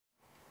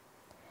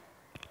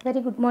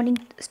Very good morning,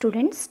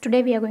 students.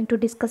 Today we are going to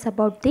discuss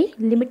about the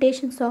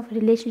limitations of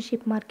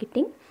relationship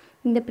marketing.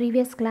 In the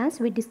previous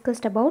class we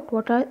discussed about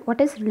what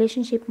is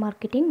relationship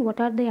marketing, what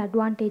are the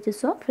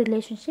advantages of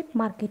relationship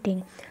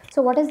marketing.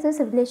 So what is this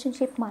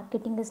relationship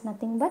marketing is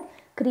nothing but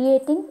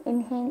creating,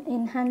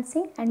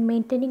 enhancing and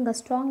maintaining a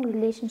strong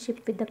relationship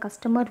with the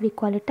customer. We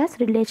call it as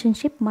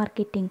relationship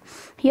marketing.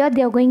 Here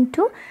they are going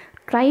to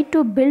try to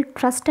build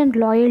trust and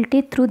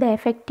loyalty through the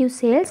effective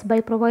sales by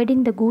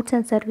providing the goods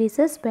and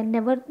services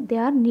whenever they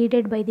are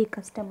needed by the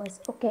customers.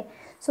 Okay,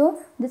 so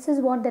this is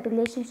what the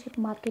relationship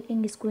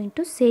marketing is going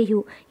to say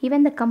you.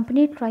 Even the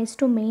company tries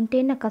to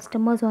maintain a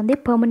customers on the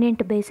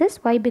permanent basis.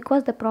 Why?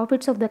 Because the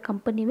profits of the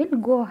company will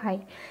go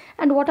high.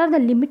 And what are the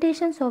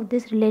limitations of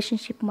this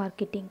relationship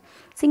marketing?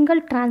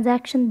 Single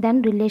transaction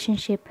then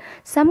relationship.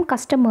 Some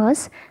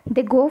customers,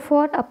 they go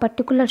for a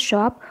particular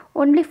shop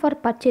only for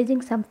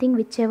purchasing something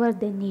whichever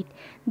they need.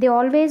 They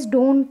always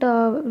don't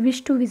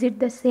wish to visit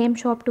the same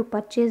shop to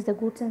purchase the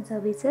goods and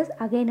services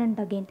again and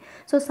again.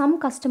 So some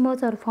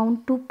customers are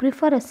found to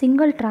prefer a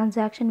single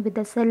transaction with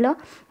the seller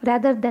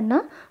rather than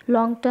a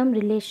long term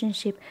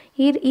relationship.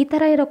 ಈ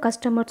ಥರ ಇರೋ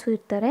customers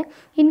ಇರ್ತಾರೆ.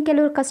 ಇನ್ನು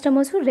ಕೆಲವರು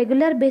customers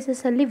regular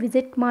ಬೇಸಿಸಲ್ಲಿ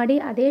visit ಮಾಡಿ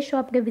ಅದೇ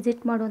ಶಾಪ್ಗೆ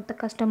visit ಮಾಡುವಂಥ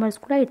ಕಸ್ಟಮರ್ಸ್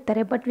ಕೂಡ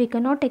ಇರ್ತಾರೆ. But we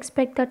cannot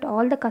expect that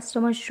all the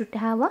customers should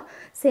have a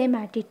same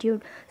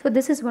attitude. So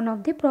this is one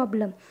of the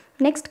problem.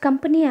 Next,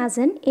 company as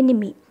an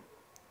enemy.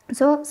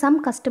 So some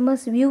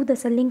customers view the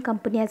selling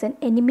company as an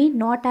enemy,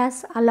 not as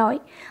ally.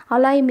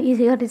 Ally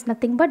is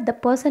nothing but the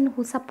person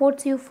who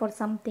supports you for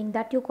something,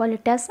 that you call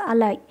it as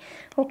ally.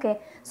 Okay,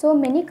 so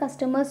many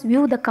customers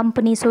view the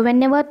company. So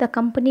whenever the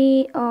company,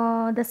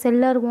 the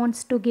seller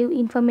wants to give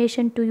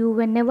information to you,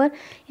 whenever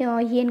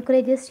he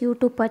encourages you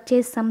to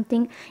purchase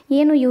something,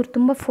 ಏನು ಇವ್ರು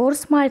ತುಂಬ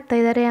force ಮಾಡ್ತಾ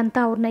ಇದ್ದಾರೆ ಅಂತ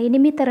ಅವ್ರನ್ನ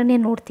enemy ಥರನೇ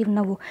ನೋಡ್ತೀವಿ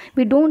ನಾವು.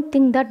 We don't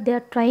think that they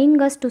are trying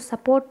us to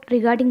support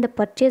regarding the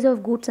purchase of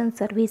goods and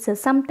services.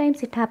 Sometimes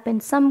it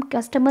happens. Some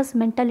customers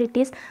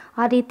ಮೆಂಟಾಲಿಟೀಸ್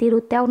ಆ ರೀತಿ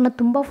ಇರುತ್ತೆ. ಅವ್ರನ್ನ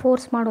ತುಂಬ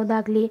ಫೋರ್ಸ್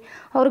ಮಾಡೋದಾಗಲಿ,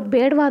 ಅವ್ರಿಗೆ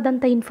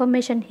ಬೇಡವಾದಂಥ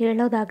ಇನ್ಫಾರ್ಮೇಷನ್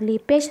ಹೇಳೋದಾಗಲಿ,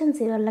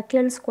 ಪೇಷನ್ಸ್ ಇರಲ್ಲ,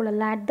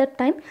 ಕೇಳಿಸ್ಕೊಳ್ಳಲ್ಲ. At that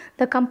time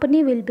the company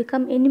will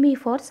become enemy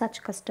for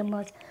such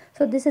customers.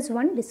 So this is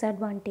one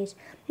disadvantage.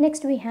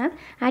 Next we have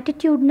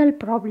attitudinal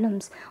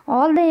problems.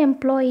 All the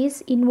employees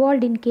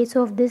involved in case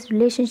of this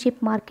relationship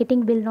marketing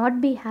will not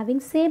be having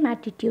same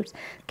attitudes.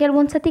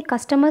 ಕೆಲವೊಂದು ಸತಿ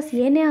customers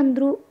ಏನೇ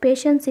ಅಂದರೂ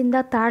ಪೇಷನ್ಸಿಂದ,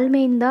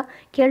 ತಾಳ್ಮೆಯಿಂದ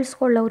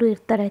ಕೇಳಿಸ್ಕೊಳ್ಳೋರು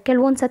ಇರ್ತಾರೆ.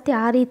 ಕೆಲವೊಂದು ಸತಿ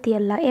ಆ ರೀತಿ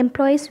ಅಲ್ಲ.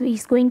 Employees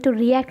is going to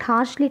react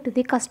ಹಾರ್ಶ್ಲಿ to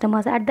the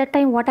customers. At that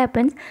time what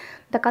happens,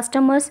 the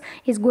customer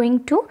is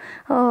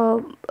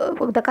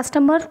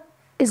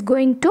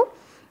going to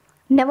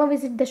never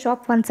visit the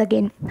shop once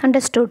again.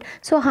 Understood?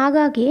 So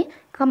ಹಾಗಾಗಿ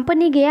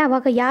ಕಂಪನಿಗೆ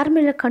ಆವಾಗ ಯಾರ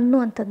ಮೇಲೆ ಕಣ್ಣು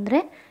ಅಂತಂದರೆ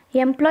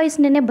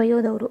ಎಂಪ್ಲಾಯೀಸ್ನೇ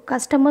ಬೈಯೋದವರು.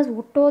 ಕಸ್ಟಮರ್ಸ್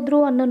ಹುಟ್ಟೋದ್ರು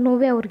ಅನ್ನೋ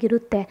ನೋವೇ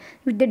ಅವ್ರಿಗಿರುತ್ತೆ.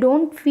 They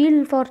don't feel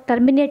for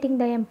terminating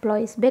the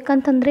employees.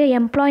 ಬೇಕಂತಂದರೆ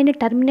ಎಂಪ್ಲಾಯಿನೇ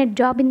terminate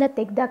ಜಾಬಿಂದ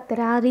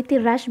ತೆಗೆದಾಕ್ತಾರೆ ಆ ರೀತಿ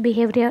ರ್ಯಾಶ್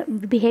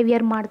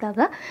ಬಿಹೇವಿಯರ್ ಮಾಡಿದಾಗ.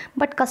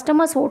 ಬಟ್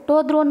ಕಸ್ಟಮರ್ಸ್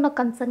ಹೊಟ್ಟೋದ್ರು ಅನ್ನೋ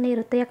ಕನ್ಸನ್ನೇ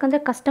ಇರುತ್ತೆ,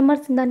 ಯಾಕಂದರೆ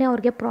ಕಸ್ಟಮರ್ಸಿಂದನೇ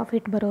ಅವ್ರಿಗೆ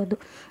ಪ್ರಾಫಿಟ್ ಬರೋದು.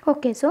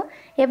 Okay, so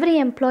every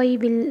employee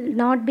will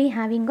not be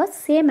having a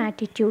same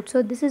attitude.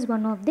 So this is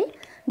one of the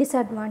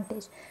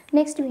disadvantage.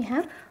 Next we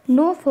have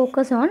no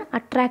focus on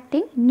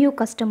attracting new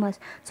customers.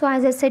 So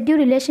as I said, your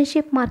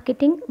relationship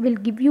marketing will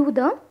give you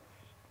the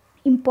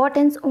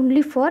importance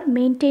only for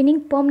maintaining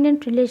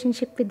permanent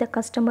relationship with the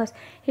customers.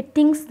 It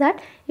thinks that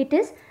it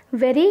is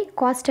very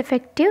cost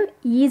effective,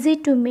 easy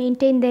to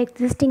maintain the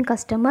existing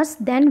customers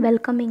than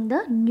welcoming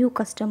the new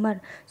customer.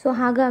 So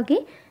ಹಾಗಾಗಿ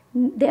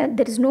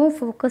there is no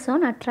focus on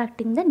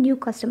attracting the new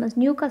customers.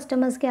 New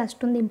ಕಸ್ಟಮರ್ಸ್ಗೆ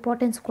ಅಷ್ಟೊಂದು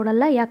importance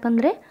ಕೊಡಲ್ಲ,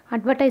 ಯಾಕಂದರೆ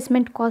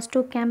advertisement cost,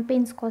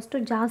 campaigns cost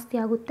ಜಾಸ್ತಿ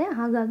ಆಗುತ್ತೆ.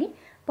 ಹಾಗಾಗಿ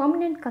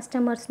permanent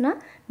ಕಸ್ಟಮರ್ಸ್ನ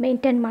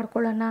maintain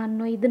ಮಾಡ್ಕೊಳ್ಳೋಣ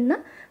ಅನ್ನೋ ಇದನ್ನು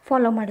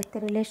ಫಾಲೋ ಮಾಡುತ್ತೆ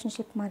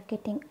relationship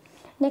marketing.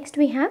 Next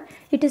we have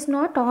it is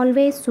not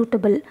always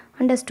suitable.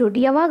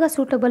 Understood? ಯಾವಾಗ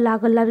ಸೂಟಬಲ್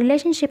ಆಗಲ್ಲ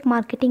ರಿಲೇಷನ್ಶಿಪ್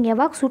ಮಾರ್ಕೆಟಿಂಗ್,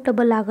 ಯಾವಾಗ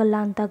ಸೂಟಬಲ್ ಆಗಲ್ಲ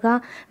ಅಂತಾಗ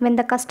when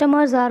the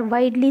customers R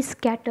widely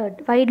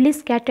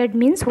scattered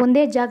means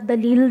ಒಂದೇ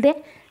ಜಾಗದಲ್ಲಿ ಇಲ್ಲದೆ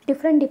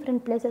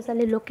ಡಿಫ್ರೆಂಟ್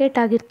ಪ್ಲೇಸಸಲ್ಲಿ ಲೊಕೇಟ್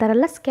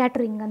ಆಗಿರ್ತಾರಲ್ಲ,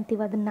 ಸ್ಕ್ಯಾಟ್ರಿಂಗ್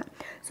ಅಂತೀವಿ ಅದನ್ನು.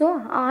 ಸೊ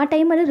ಆ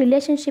ಟೈಮಲ್ಲಿ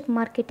ರಿಲೇಷನ್ಶಿಪ್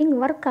ಮಾರ್ಕೆಟಿಂಗ್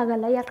ವರ್ಕ್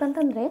ಆಗಲ್ಲ.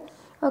 ಯಾಕಂತಂದರೆ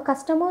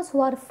customers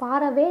who are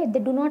far away, they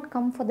do not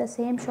come for the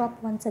same shop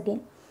once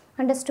again.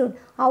 Understood?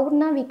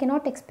 ಅವ್ರನ್ನ we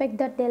cannot expect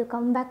that they will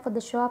come back for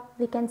the shop,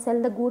 we can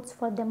sell the goods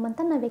for them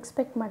ಅಂತ ನಾವು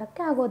expect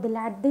ಮಾಡೋಕ್ಕೆ ಆಗೋದಿಲ್ಲ.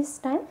 At this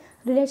time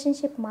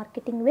relationship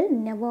marketing will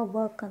never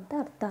work ಅಂತ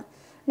ಅರ್ಥ.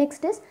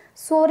 Next is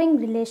soaring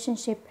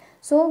relationship.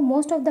 So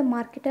most of the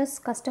marketers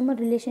customer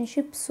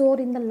relationships soar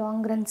in the long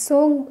run.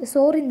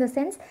 Soar in the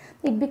sense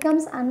it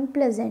becomes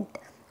unpleasant.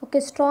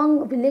 Okay, strong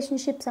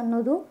relationships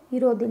ಅನ್ನೋದು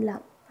ಇರೋದಿಲ್ಲ.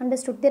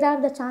 Understood? There are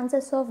the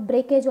chances of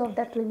breakage of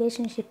that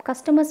relationship.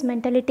 Customers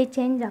mentality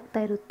change ಆಗ್ತಾ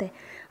ಇರುತ್ತೆ.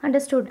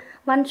 Understood?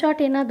 One shot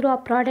ಏನಾದರೂ ಆ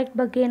product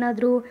ಬಗ್ಗೆ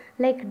ಏನಾದರೂ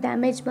like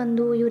damage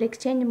ಬಂದು ಇವ್ರು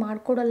ಎಕ್ಸ್ಚೇಂಜ್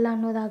ಮಾಡಿಕೊಡಲ್ಲ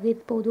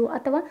ಅನ್ನೋದಾಗಿರ್ಬೋದು,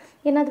 ಅಥವಾ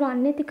ಏನಾದರೂ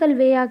ಅನ್ಎಥಿಕಲ್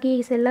ವೇ ಆಗಿ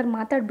seller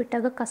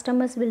ಮಾತಾಡಿಬಿಟ್ಟಾಗ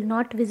customers will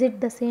not visit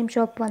the same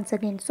shop once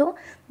again. So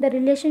the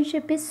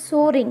relationship is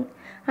soaring.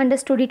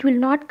 Understood? It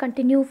will not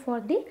continue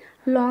for the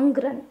long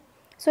run.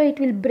 So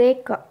it will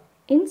break.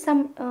 in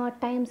some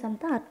times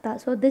anta artha.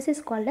 So this is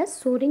called as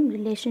soaring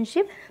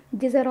relationship.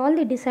 These are all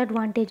the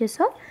disadvantages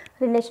of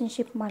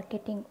relationship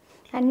marketing.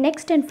 And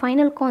next and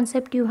final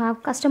concept, you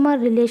have customer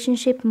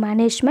relationship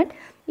management.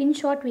 In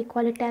short, we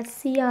call it as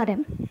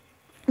CRM.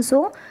 So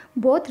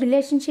both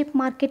relationship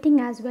marketing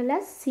as well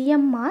as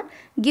CMR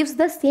gives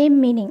the same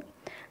meaning,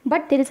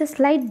 but there is a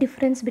slight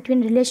difference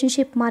between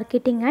relationship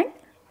marketing and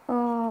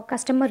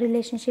customer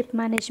relationship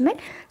management.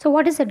 So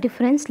what is the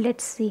difference?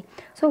 Let's see.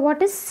 So what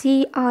is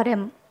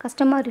CRM,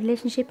 customer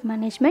relationship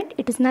management?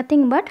 It is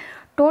nothing but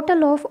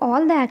total of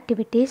all the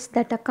activities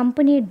that a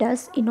company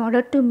does in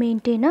order to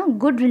maintain a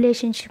good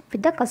relationship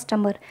with the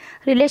customer.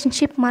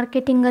 Relationship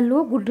marketing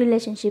allu good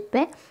relationship,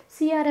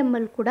 CRM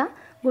allu kuda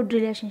good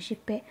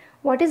relationship.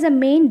 What is the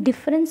main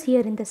difference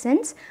here? In the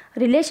sense,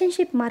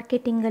 relationship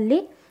marketing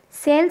alli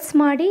sales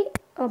ಮಾಡಿ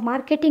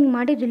marketing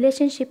ಮಾಡಿ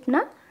ರಿಲೇಷನ್ಶಿಪ್ನ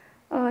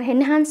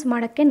enhance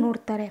ಮಾಡೋಕ್ಕೆ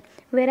ನೋಡ್ತಾರೆ.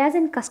 ವೆರಾಸ್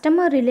ಇನ್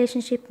customer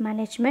relationship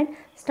management,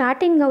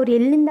 starting ಅವ್ರು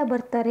ಎಲ್ಲಿಂದ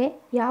ಬರ್ತಾರೆ,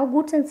 ಯಾವ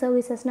goods and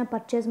ಸರ್ವಿಸಸ್ನ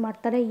purchase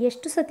ಮಾಡ್ತಾರೆ,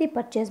 ಎಷ್ಟು ಸತಿ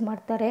ಪರ್ಚೇಸ್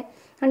ಮಾಡ್ತಾರೆ,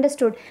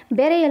 ಅಂಡರ್ಸ್ಟುಡ್.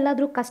 ಬೇರೆ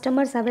ಎಲ್ಲಾದರೂ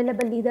ಕಸ್ಟಮರ್ಸ್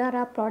ಅವೈಲೇಬಲ್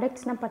ಇದ್ದಾರಾ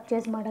ಪ್ರಾಡಕ್ಟ್ಸ್ನ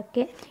ಪರ್ಚೇಸ್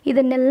ಮಾಡೋಕ್ಕೆ,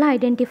 ಇದನ್ನೆಲ್ಲ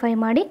ಐಡೆಂಟಿಫೈ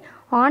ಮಾಡಿ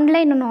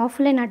ಆನ್ಲೈನ್ ಆ್ಯಂಡ್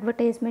ಆಫ್ಲೈನ್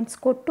ಅಡ್ವರ್ಟೈಸ್ಮೆಂಟ್ಸ್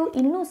ಕೊಟ್ಟು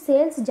ಇನ್ನೂ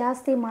ಸೇಲ್ಸ್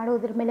ಜಾಸ್ತಿ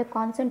ಮಾಡೋದ್ರ ಮೇಲೆ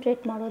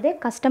ಕಾನ್ಸಂಟ್ರೇಟ್ ಮಾಡೋದೇ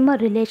customer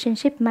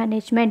relationship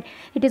management.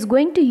 It is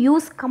going to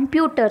use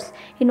computers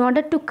in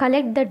order to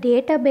collect the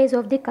data base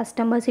of the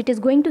customers. It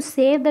is going to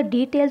save the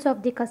details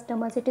of the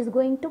customers. It is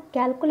going to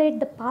calculate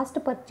the past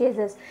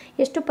purchases,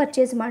 ಎಷ್ಟು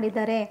purchase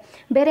ಮಾಡಿದ್ದಾರೆ,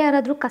 ಬೇರೆ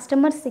ಯಾರಾದರೂ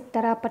customers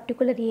ಸಿಗ್ತಾರಾ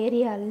particular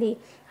area ಅಲ್ಲಿ,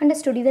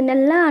 understood.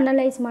 ಇದನ್ನೆಲ್ಲ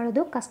analyse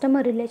ಮಾಡೋದು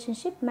customer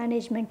relationship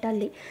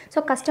ಮ್ಯಾನೇಜ್ಮೆಂಟಲ್ಲಿ. So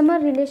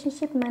customer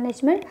relationship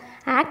management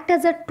act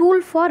as a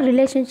tool for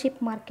relationship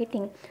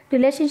marketing.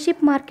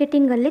 Relationship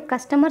ಮಾರ್ಕೆಟಿಂಗಲ್ಲಿ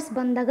customers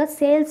ಬಂದಾಗ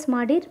sales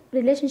ಮಾಡಿ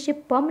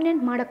relationship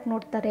permanent ಮಾಡೋಕ್ಕೆ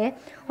ನೋಡ್ತಾರೆ.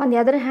 On the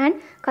other hand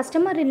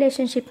customer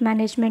relationship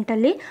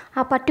ಮ್ಯಾನೇಜ್ಮೆಂಟಲ್ಲಿ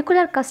ಆ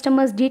ಪರ್ಟಿಕ್ಯುಲರ್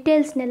ಕಸ್ಟಮರ್ಸ್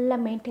ಡೀಟೇಲ್ಸ್ನೆಲ್ಲ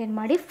ಮೇಂಟೈನ್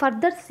ಮಾಡಿ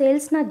further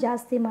ಸೇಲ್ಸ್ನ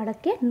ಜಾಸ್ತಿ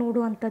ಮಾಡೋಕ್ಕೆ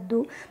ನೋಡುವಂಥದ್ದು.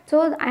 So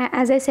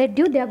as I said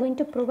you, they are going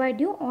to provide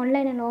you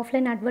online and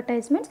offline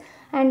advertisements,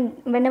 and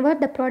whenever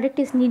the product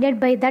is needed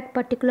by that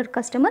particular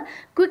customer,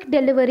 quick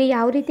delivery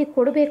ಯಾವ ರೀತಿ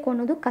ಕೊಡಬೇಕು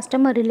ಅನ್ನೋದು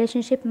customer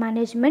relationship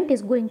management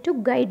is going to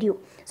guide you.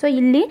 So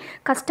ಇಲ್ಲಿ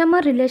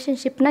customer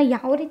ರಿಲೇಷನ್ಶಿಪ್ನ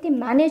ಯಾವ ರೀತಿ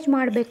manage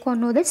ಮಾಡಬೇಕು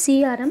ಅನ್ನೋದೇ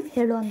CRM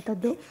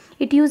ಹೇಳುವಂಥದ್ದು.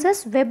 It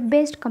uses web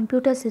based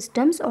computer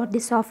systems are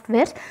the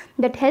softwares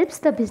that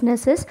helps the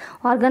businesses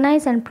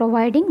organise and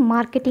providing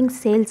marketing,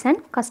 sales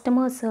and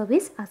customer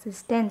service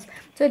assistance.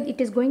 So it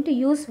is going to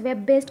use web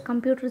based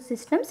computer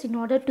systems in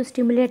order to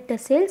stimulate the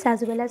sales as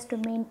well as to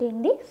maintain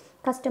the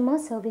customer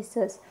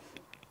services.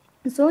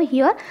 So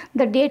here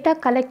the data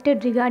collected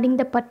regarding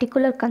the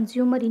particular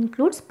consumer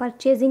includes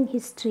purchasing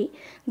history,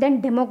 then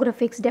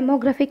demographics.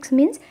 Demographics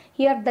means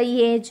here the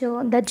age,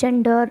 the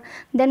gender,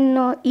 then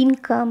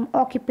income,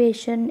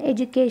 occupation,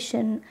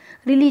 education,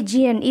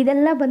 religion,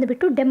 ಇದೆಲ್ಲ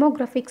ಬಂದುಬಿಟ್ಟು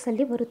demographics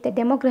ಅಲ್ಲಿ ಬರುತ್ತೆ.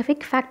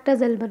 Demographic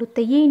factors ಅಲ್ಲಿ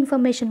ಬರುತ್ತೆ. ಈ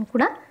information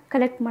ಕೂಡ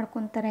collect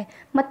ಮಾಡ್ಕೊತಾರೆ.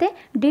 ಮತ್ತು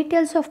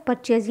ಡೀಟೇಲ್ಸ್ ಆಫ್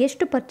ಪರ್ಚೇಸ್,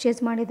 ಎಷ್ಟು ಪರ್ಚೇಸ್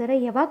ಮಾಡಿದ್ದಾರೆ,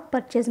 ಯಾವಾಗ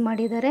ಪರ್ಚೇಸ್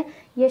ಮಾಡಿದ್ದಾರೆ,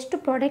 ಎಷ್ಟು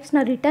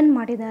ಪ್ರಾಡಕ್ಟ್ಸ್ನ ರಿಟರ್ನ್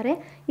ಮಾಡಿದ್ದಾರೆ,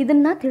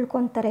 ಇದನ್ನು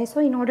ತಿಳ್ಕೊತಾರೆ. So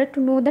in order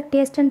to know the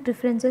taste and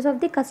preferences of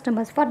the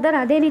customers. Further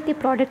ಅದೇ ರೀತಿ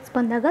ಪ್ರಾಡಕ್ಟ್ಸ್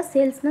ಬಂದಾಗ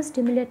ಸೇಲ್ಸ್ನ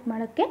ಸ್ಟಿಮ್ಯುಲೇಟ್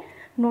ಮಾಡೋಕ್ಕೆ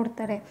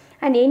ನೋಡ್ತಾರೆ.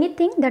 And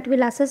anything that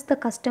will assess the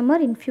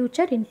customer in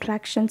future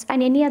interactions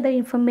and any other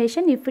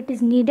information if it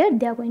is needed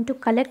they are going to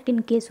collect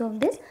in case of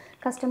this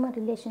customer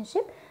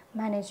relationship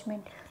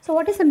management. So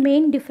what is the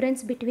main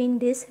difference between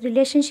this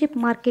relationship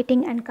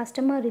marketing and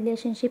customer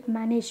relationship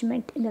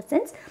management? In the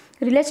sense,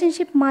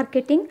 relationship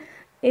marketing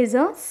is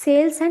a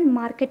sales and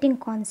marketing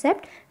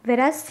concept,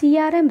 whereas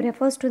CRM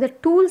refers to the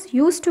tools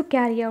used to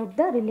carry out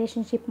the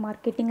relationship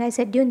marketing. I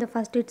said you in the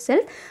first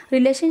itself,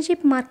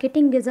 relationship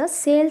marketing is a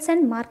sales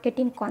and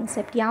marketing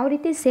concept. ಯಾವ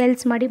ರೀತಿ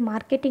sales ಮಾಡಿ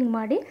marketing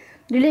ಮಾಡಿ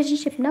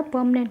ರಿಲೇಷನ್ಶಿಪ್ನ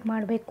permanent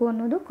ಮಾಡಬೇಕು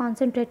ಅನ್ನೋದು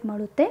concentrate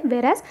ಮಾಡುತ್ತೆ.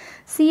 ವೆರಾಸ್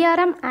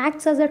CRM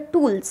acts as a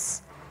tools,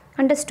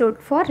 understood,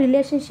 for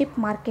relationship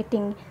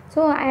marketing.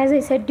 So as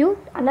I said you,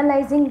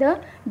 analyzing the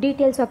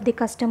details of the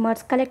customers,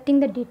 collecting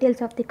the details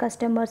of the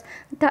customers,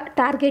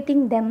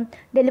 targeting them,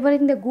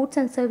 delivering the goods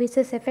and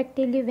services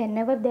effectively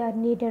whenever they are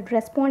needed,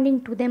 responding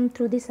to them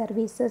through the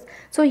services.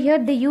 So here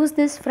they use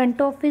this front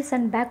office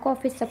and back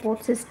office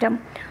support system,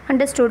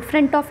 understood.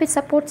 Front office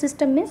support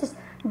system means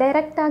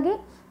direct ಆಗಿ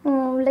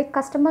like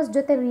customers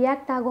ಜೊತೆ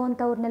react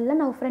ಆಗೋವಂಥವ್ರನ್ನೆಲ್ಲ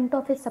ನಾವು front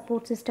office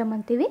support system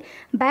ಅಂತೀವಿ.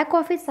 Back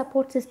office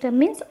support system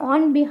means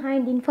on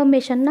behind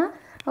ಇನ್ಫಾರ್ಮೇಷನ್ನ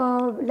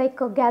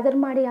like gather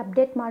ಮಾಡಿ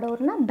update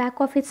ಮಾಡೋರನ್ನ back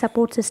office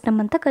support system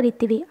ಅಂತ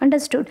ಕರಿತೀವಿ,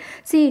 understood.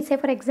 Say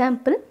for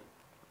example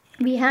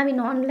we have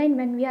in online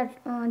when we are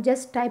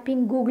just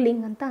typing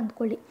ಗೂಗ್ಲಿಂಗ್ ಅಂತ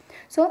ಅಂದ್ಕೊಳ್ಳಿ.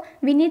 So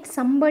we need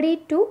somebody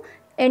to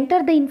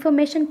enter the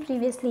information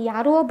previously.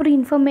 ಯಾರೋ ಒಬ್ಬರು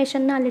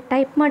ಇನ್ಫಾರ್ಮೇಷನ್ನ ಅಲ್ಲಿ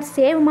type ಮಾಡಿ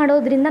save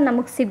ಮಾಡೋದ್ರಿಂದ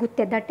ನಮಗೆ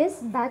ಸಿಗುತ್ತೆ. That is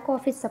back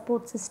office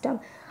support system.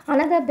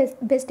 Another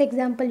best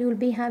example you will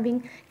be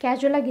having,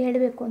 ಕ್ಯಾಶುವಲಾಗಿ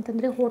ಹೇಳಬೇಕು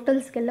ಅಂತಂದರೆ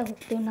ಹೋಟೆಲ್ಸ್ಗೆಲ್ಲ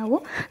ಹೋಗ್ತೀವಿ ನಾವು.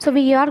 So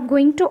we are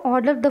going to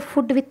order the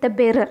food with the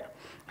bearer,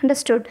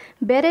 understood.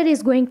 Bearer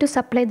is going to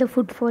supply the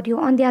food for you.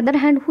 On the other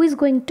hand, who is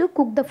going to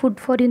cook the food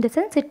for you? In the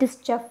sense, it is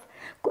chef.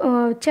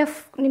 Chef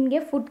ನಿಮಗೆ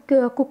food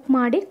cook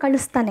ಮಾಡಿ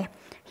ಕಳಿಸ್ತಾನೆ.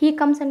 he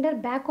comes under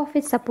back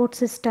office support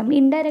system.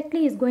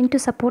 Indirectly he is going to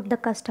support the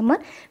customer,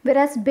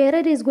 whereas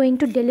bearer is going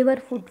to deliver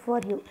food for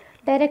you.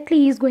 Directly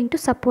he is going to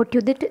support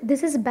you.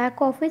 This is back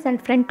office and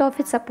front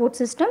office support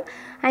system.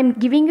 I am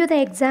giving you the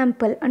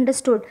example,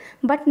 understood?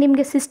 But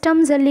ನಿಮಗೆ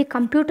ಸಿಸ್ಟಮ್ಸಲ್ಲಿ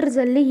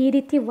ಕಂಪ್ಯೂಟರ್ಸಲ್ಲಿ ಈ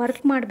ರೀತಿ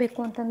work ಮಾಡಬೇಕು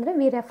ಅಂತಂದರೆ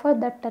we refer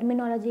that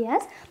terminology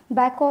as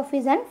back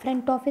office and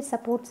front office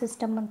support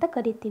system ಅಂತ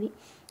ಕರಿತೀವಿ,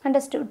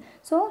 understood?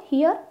 So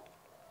here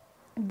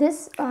this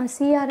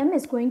CRM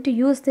is going to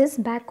use this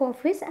back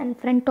office and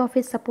front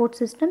office support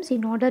systems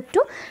in order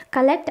to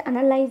collect,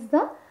 analyze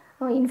the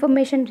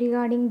information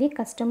regarding the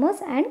customers,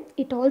 and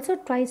it also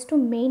tries to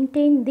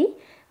maintain the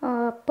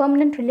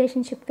permanent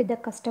relationship with the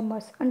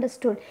customers,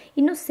 understood?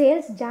 ಇನ್ನು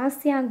sales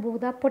ಜಾಸ್ತಿ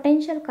ಆಗ್ಬೋದಾ,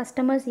 potential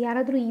customers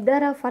ಯಾರಾದರೂ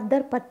ಇದರ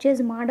further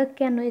purchase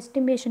ಮಾಡೋಕ್ಕೆ ಅನ್ನೋ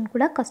estimation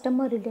ಕೂಡ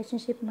customer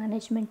relationship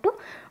management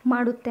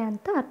ಮಾಡುತ್ತೆ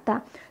ಅಂತ ಅರ್ಥ.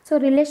 So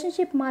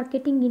relationship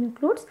marketing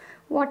includes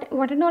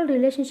what and all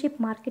relationship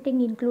marketing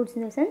includes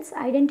in the sense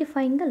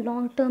identifying the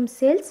long term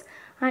sales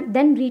and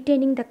then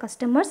retaining the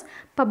customers,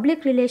 public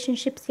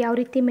relationships ಯಾವ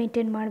ರೀತಿ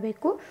maintain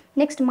ಮಾಡಬೇಕು,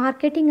 next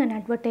marketing and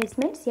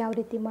advertisements ಯಾವ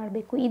ರೀತಿ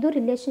ಮಾಡಬೇಕು, ಇದು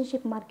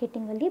ರಿಲೇಷನ್ಶಿಪ್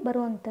ಮಾರ್ಕೆಟಿಂಗಲ್ಲಿ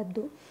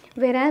ಬರುವಂಥದ್ದು.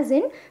 ವೆರಾಸ್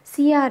ಇನ್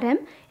CRM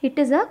it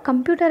is a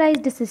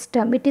computerized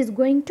system. It is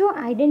going to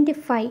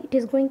identify, it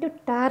is going to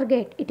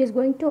target, it is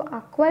going to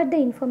acquire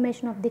the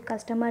information of the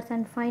customers,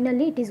 and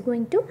finally it is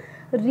going to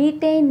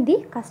retain the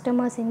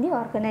customers in the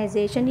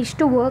organization.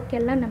 ಇಷ್ಟು work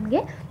ಎಲ್ಲ ನಮಗೆ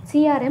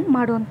CRM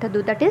ಮಾಡುವಂಥದ್ದು,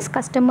 that is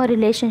customer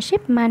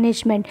relationship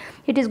management.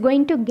 It is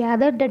going to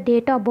gather the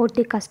data about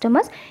the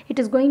customers, it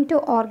is going to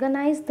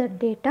organize the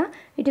data,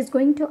 it is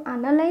going to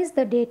analyze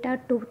the data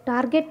to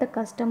target the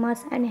customers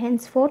and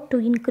henceforth to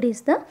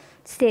increase the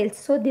sales.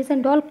 So this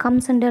and all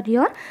comes under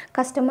your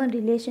customer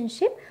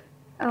relationship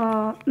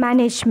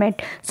management.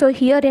 So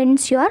here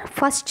ends your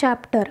first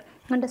chapter,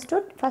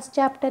 understood? First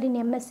chapter in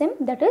MSM,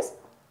 that is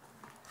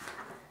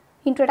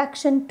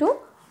introduction to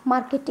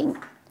marketing.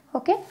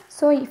 Okay,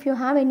 so if you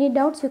have any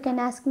doubts you can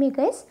ask me,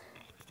 guys.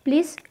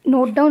 Please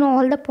note down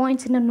all the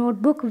points in a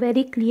notebook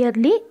very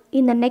clearly.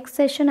 In the next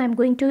session I am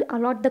going to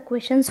allot the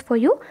questions for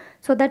you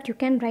so that you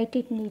can write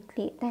it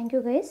neatly. Thank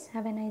you guys,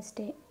 have a nice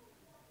day.